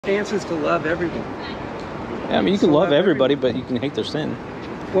chances to love everyone. Yeah, I mean, you can love everybody, but you can hate their sin.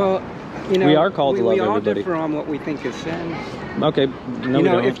 Well, you know, we are called to love everybody. We all differ on what we think is sin. Okay, no, you know, we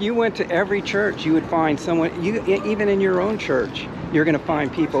don't. if you went to every church, you would find someone. Even in your own church, you're going to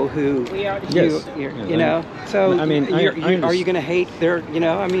find people who, you know. So, I mean, are you going to hate their? You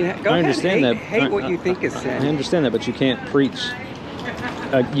know, I mean, go ahead, hate what you think is sin. I understand that, but you can't preach.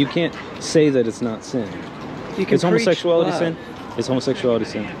 You can't say that it's not sin. You can Is homosexuality love. sin? Is homosexuality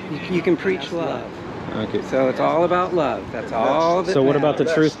sin? You can preach love. Okay. So it's all about love. That's all. That so what about matters.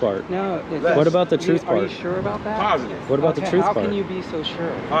 the truth part? No. What about the truth part? Are you sure about that? Positive. What about the truth how part? How can you be so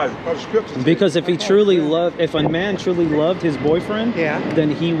sure? Because if he truly loved, if a man truly loved his boyfriend, then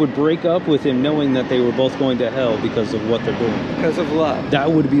he would break up with him knowing that they were both going to hell because of what they're doing. Because of love.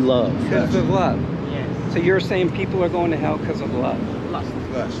 That would be love. Because of love. Yes. So you're saying people are going to hell because of love? Lust.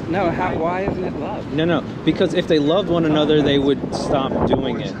 No, why isn't it love? No, because if they loved one another, they would stop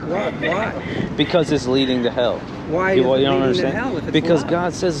doing it. Why? Because it's leading to hell. Why is it leading to hell if it's Because love?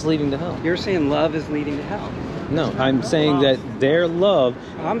 God says it's leading to hell. You're saying love is leading to hell. No, I'm saying that their love,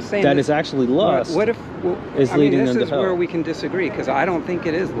 that is actually lust, is leading them to hell. This is where we can disagree, because I don't think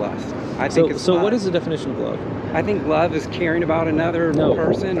it is lust. I think it's so love. what is the definition of love? I think love is caring about another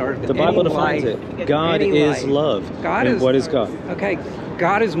person or the Bible defines it. God is love. God and is, what is God? Okay,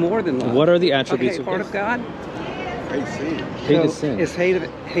 God is more than love. What are the attributes of part of God? Hate is sin. Is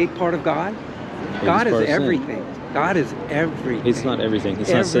hate part of God? God is everything. God is everything. It's not everything.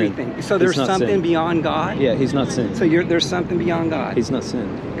 He's not sin. So there's something beyond God? Yeah, he's not sin. So there's something beyond God? He's not sin.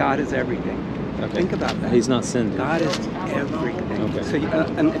 God is everything. Okay. Think about that. He's not sin. God is everything. Okay. So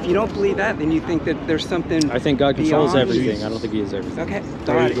and if you don't believe that, then you think that there's something. I think God controls everything. Jesus. I don't think he is everything. Okay.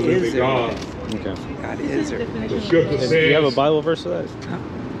 God is everything. Okay. God is everything. Do you have a Bible verse for that?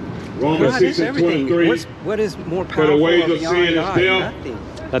 Romans 6:23. What is more powerful beyond God? Nothing.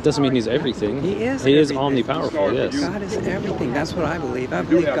 That doesn't mean he's everything. He is. He is omnipowerful. Yes. God is everything. That's what I believe. I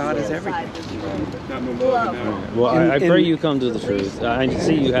believe God is everything. Well, I pray you come to the truth. I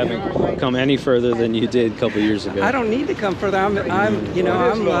see you haven't come any further than you did a couple years ago. I don't need to come further. I'm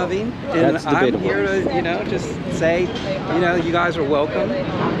loving, and I'm here to, just say, you guys are welcome.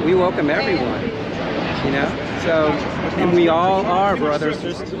 We welcome everyone. So, and we all are brothers.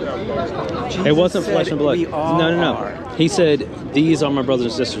 It wasn't flesh and blood. No. He said, "These are my brothers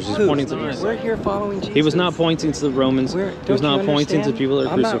and sisters." He's pointing to us. We're here following Jesus. He was not pointing to the Romans. He was not pointing to people that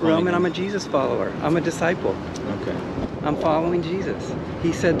are crucifying. I'm not Roman. I'm a Jesus follower. I'm a disciple. Okay. I'm following Jesus.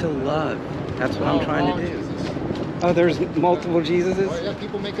 He said to love. That's what I'm trying to do. Oh, there's multiple Jesuses? Yeah,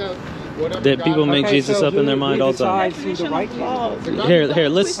 people make people make Jesus up in their mind all the time. The right Here,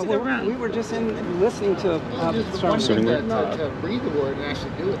 let's. We were just listening to to read the word and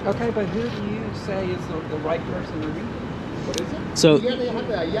actually do it. Okay, but who do you say is the right person to read it? What is it? So you have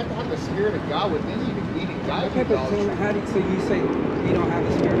to have the Spirit of God within you to lead and guide you. Okay, but then so you say you don't have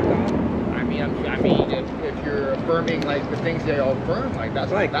the Spirit of God? I mean, if you're affirming like the things they all affirm, like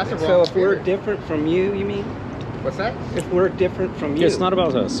that's right. That's a wrong. So if spirit. we're different from you mean? What's that? If we're different from you. It's not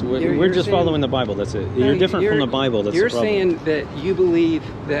about us. We're just following the Bible. That's it. You're different from the Bible. That's the problem. You're saying that you believe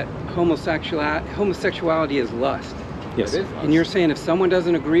that homosexuality is lust. Yes. And you're saying if someone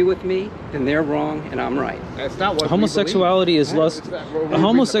doesn't agree with me, then they're wrong and I'm right. That's not what homosexuality is lust.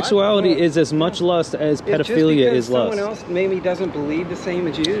 Homosexuality is as much lust as pedophilia is lust. Someone else maybe doesn't believe the same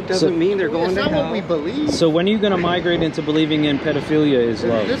as you. It doesn't mean they're going to hell. That's not what we believe. So when are you going to migrate into believing in pedophilia is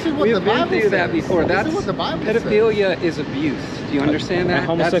love? This is what We've the Bible been through says. that before. This is what the Bible pedophilia is abuse. Do you understand that? And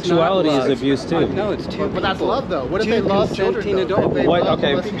homosexuality is abuse too. No, it's two. But that's love, though. What if they love children?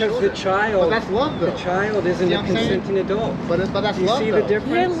 Okay. Because the child. But that's love, though. The child isn't a consenting adult. But that's you love, see the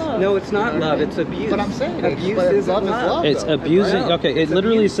difference? No, it's not love. It's abuse. But I'm saying abuse isn't love. It's abusing. Okay, it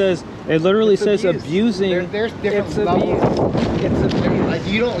literally says. It literally says abusing. There's different levels. It's abuse. Like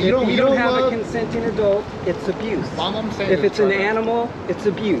you don't have love a consenting adult. It's abuse. I'm saying if it's an animal, it's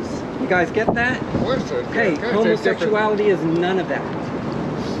abuse. You guys get that? Of course, sir. Okay, homosexuality is none of that.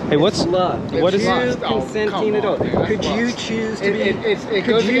 Hey, what's love? What is lust? Consenting adult. Could you choose to be?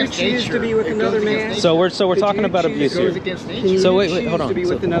 Could you choose to be with another man? So we're talking about abuse here. So wait, hold on. To be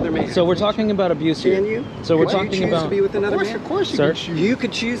with another man. So we're talking about abuse here. Can you? So we're talking about. To be with another man. Of course, sir. You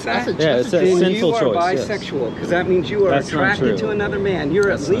could choose that. Yeah, it's a sinful choice. You are bisexual because that means you are attracted to another man.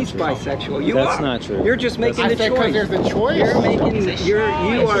 You're at least bisexual. You are. That's not true. You're just making the choice. There's the choice. You're making. You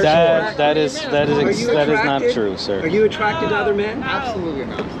are. That is not true, sir. Are you attracted to other men? Absolutely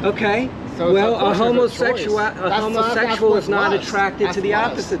not. Okay. Well, a homosexual is not attracted to the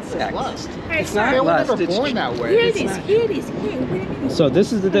opposite sex. Lust. It's not They were lust. never It's born that way. Here it is. Here it is. Here. So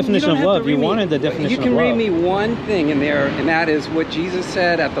this is the definition of love. You wanted the definition of love. You can read me one thing in there, and that is what Jesus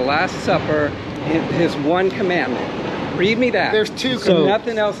said at the Last Supper, his one commandment. Read me that. There's two. So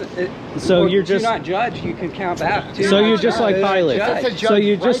nothing else. So you're just not judge. You can count that too. So you're just like Pilate. So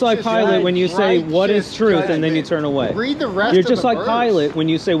you're just like Pilate when you say what is truth and then you turn away. Read the rest. You're just like Pilate when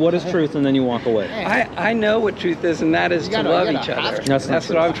you say what is truth and then you walk away. I know what truth is, and that is to love each other. That's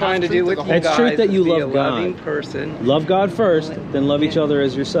what I'm trying to do with you guys. It's truth that you love God. Loving person. Love God first, then love each other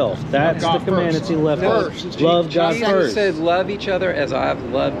as yourself. That's the commandments He left us. Love God first. Jesus said, "Love each other as I've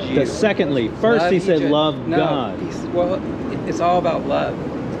loved you." Secondly, first He said, "Love God." Well, it's all about love.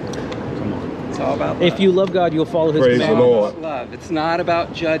 Come on. It's all about love. If you love God, you'll follow His commandments. Praise the Lord. It's love. It's not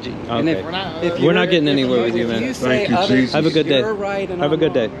about judging. Okay. And if we're not getting anywhere with you, man. Thank you, Jesus. Have a good day. Right Have a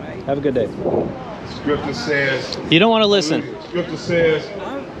good day. Right? Have a good day. Scripture says. You don't want to listen. Scripture says.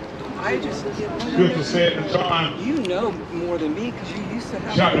 I just. Scripture said in John. You know more than me because you used to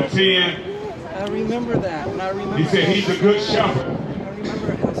have. Chapter 10. I remember that, and I remember. He said He's a good shepherd. I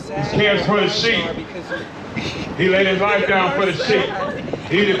remember how sad. He cares for the sheep. He laid His life down for the sheep.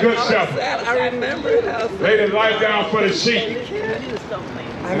 He's a good shepherd. I remember how sad. Laid His life down for the sheep.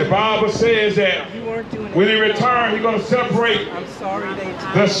 And the Bible says that when He returns, He's going to separate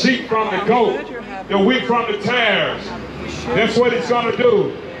the sheep from the goat, the wheat from the tares. That's what He's going to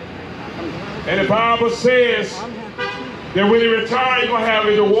do. And the Bible says that when He returns, He's going to have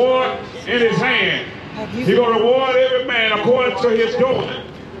His reward in His hand. He's going to reward every man according to his doing,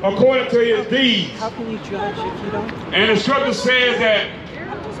 according to his deeds. How can you judge if you don't? And the scripture says that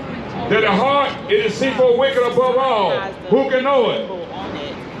the heart is deceitful, wicked above all. Who can know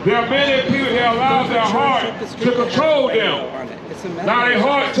it? There are many people that allow their heart to control them, allow their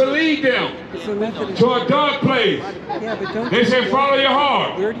heart to lead them to a dark place. They say, follow your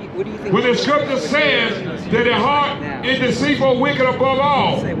heart. When the scripture says that the heart is deceitful, wicked above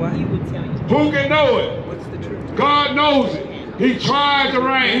all, who can know it? God knows it. He tries the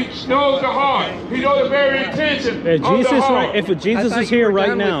rain. He knows the heart. He knows the very intention of the heart. If Jesus is here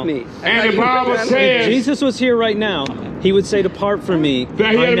right now, and the Bible says, if Jesus was here right now, He would say, "Depart from me,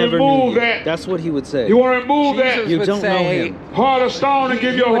 I never knew you." That's what He would say. You want to remove that? You don't know Him. Heart of stone and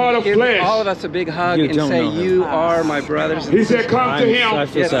give you a heart of flesh. All of us a big hug and say, "You are my brothers." He said, "Come to Him." I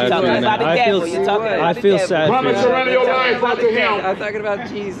feel sad for you. I feel sad for Come and you. surrender your life unto Him. I'm talking about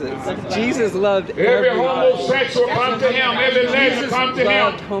Jesus. Jesus loved every homosexual. Come to Him. Every lesbian, come to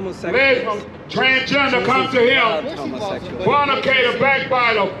Him. Lesbian, transgender, come to Him. Fornicator,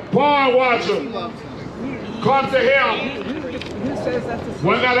 backbiter, porn watcher, come to Him.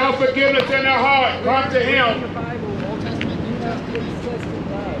 When they have forgiveness in their heart, come to Him.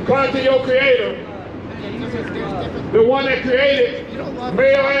 Come to your Creator, the one that created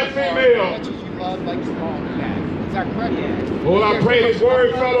male and female. Is that correct? Well, I pray His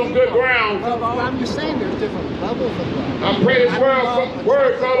word fell on good ground. I'm just saying there's different levels of love. I pray His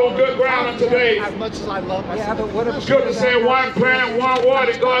word fell on good ground today. As much as I love myself. Yeah, but what if Scripture said one plant, one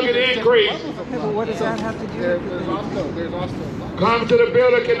water, God can increase. Yeah, but what does that have to do with there's also love. Come to the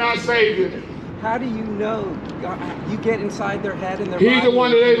builder cannot save you. How do you know? You get inside their head and their He's body. the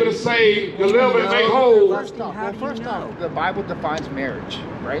one that's able to save, deliver, and make whole. First off, the Bible defines marriage,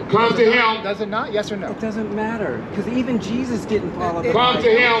 right? Come to Him. Does it not? Yes or no? It doesn't matter, because even Jesus didn't follow the Come Bible. to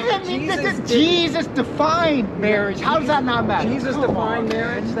Him. Jesus defined marriage. How does that not matter? Jesus defined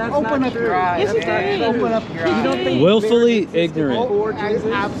marriage? That's Open not up true. your eyes. That's not true. Open up your eyes. You don't think Willfully marriage existed ignorant. before Jesus?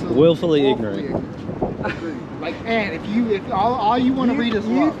 Absolutely. Willfully ignorant. Like, and if all you want to read is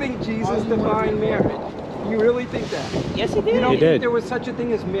You love. think Jesus defined marriage? You really think that? Yes, he did. You don't He think did. there was such a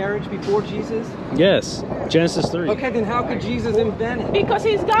thing as marriage before Jesus? Yes. Genesis 3. Okay, then how could Jesus invent it? Because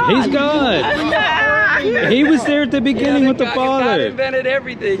he's God. He's God. He was there at the beginning with the God Father. invented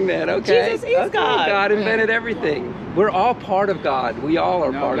everything then, okay? Jesus is God. God invented everything. We're all part of God. We all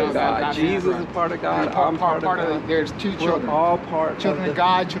are part of God. that's Jesus right. is part of God. You're I'm part of God. There's two children. We're all part Children of of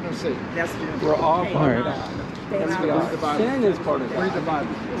God, children of Satan. We're all part of Alright. God. Yes, we are. Sin is part of Read the God.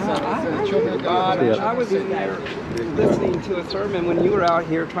 Bible. So, children of God. I was in there listening to a sermon when you were out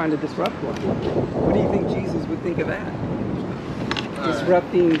here trying to disrupt one. What do you think Jesus would think of that?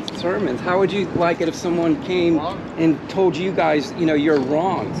 Disrupting sermons. How would you like it if someone came and told you guys, you know, you're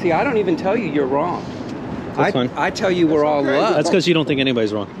wrong? See, I don't even tell you you're wrong. That's fine. I tell you we're all loved. That's because you don't think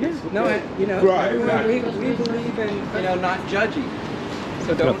anybody's wrong. No, you know, everyone, we believe in, you know, not judging.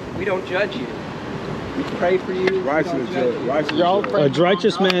 So we don't judge you. We pray for you. Righteous judge. A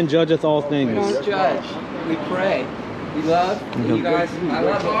righteous man judgeth all We things. don't judge. We pray. We love you guys. I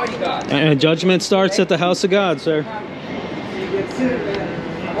love all you guys. And judgment starts at the house of God, sir.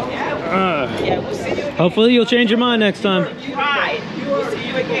 Yeah, we'll see you. Hopefully you'll change your mind next time. Right. See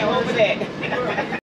you again over that.